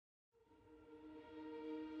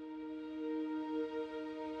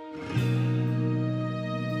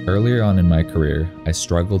Earlier on in my career, I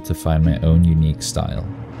struggled to find my own unique style.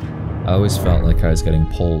 I always felt like I was getting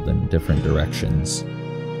pulled in different directions.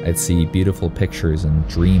 I'd see beautiful pictures and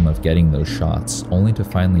dream of getting those shots, only to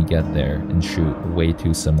finally get there and shoot way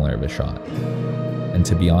too similar of a shot. And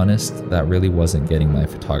to be honest, that really wasn't getting my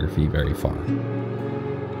photography very far.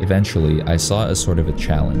 Eventually, I saw it as sort of a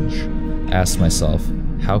challenge. I asked myself,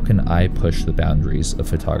 how can I push the boundaries of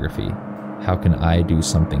photography? How can I do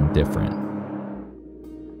something different?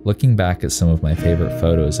 Looking back at some of my favorite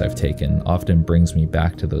photos I've taken often brings me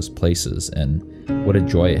back to those places, and what a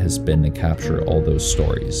joy it has been to capture all those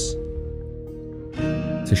stories.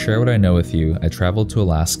 To share what I know with you, I traveled to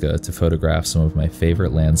Alaska to photograph some of my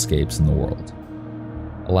favorite landscapes in the world.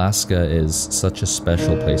 Alaska is such a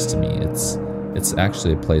special place to me. It's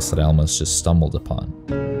actually a place that I almost just stumbled upon.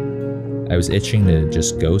 I was itching to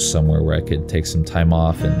just go somewhere where I could take some time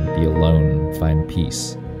off and be alone and find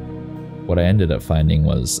peace. What I ended up finding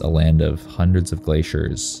was a land of hundreds of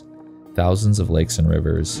glaciers, thousands of lakes and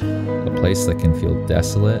rivers, a place that can feel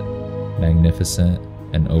desolate, magnificent,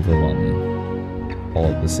 and overwhelming, all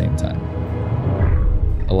at the same time.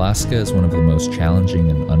 Alaska is one of the most challenging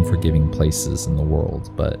and unforgiving places in the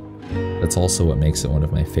world, but that's also what makes it one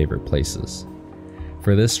of my favorite places.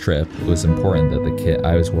 For this trip, it was important that the kit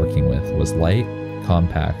I was working with was light,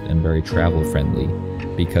 compact, and very travel-friendly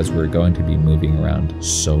because we were going to be moving around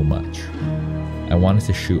so much. I wanted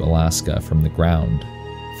to shoot Alaska from the ground,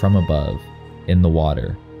 from above, in the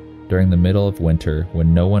water, during the middle of winter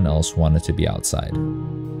when no one else wanted to be outside.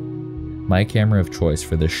 My camera of choice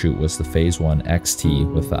for this shoot was the Peizwan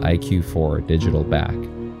XT with the IQ4 digital back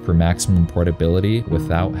for maximum portability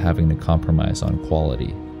without having to compromise on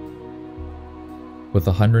quality. With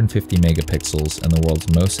 150 megapixels and the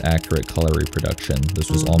world's most accurate color reproduction, this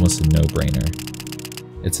was almost a no-brainer.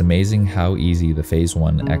 It's amazing how easy the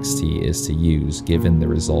Peizwan XT is to use given the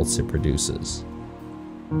results it produces.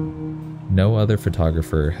 No other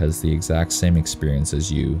photographer has the exact same experience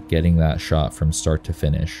as you getting that shot from start to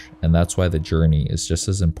finish, and that's why the journey is just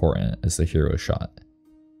as important as the hero shot.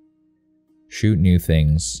 Shoot new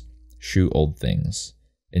things, shoot old things,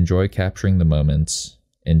 enjoy capturing the moments,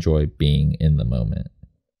 enjoy being in the moment.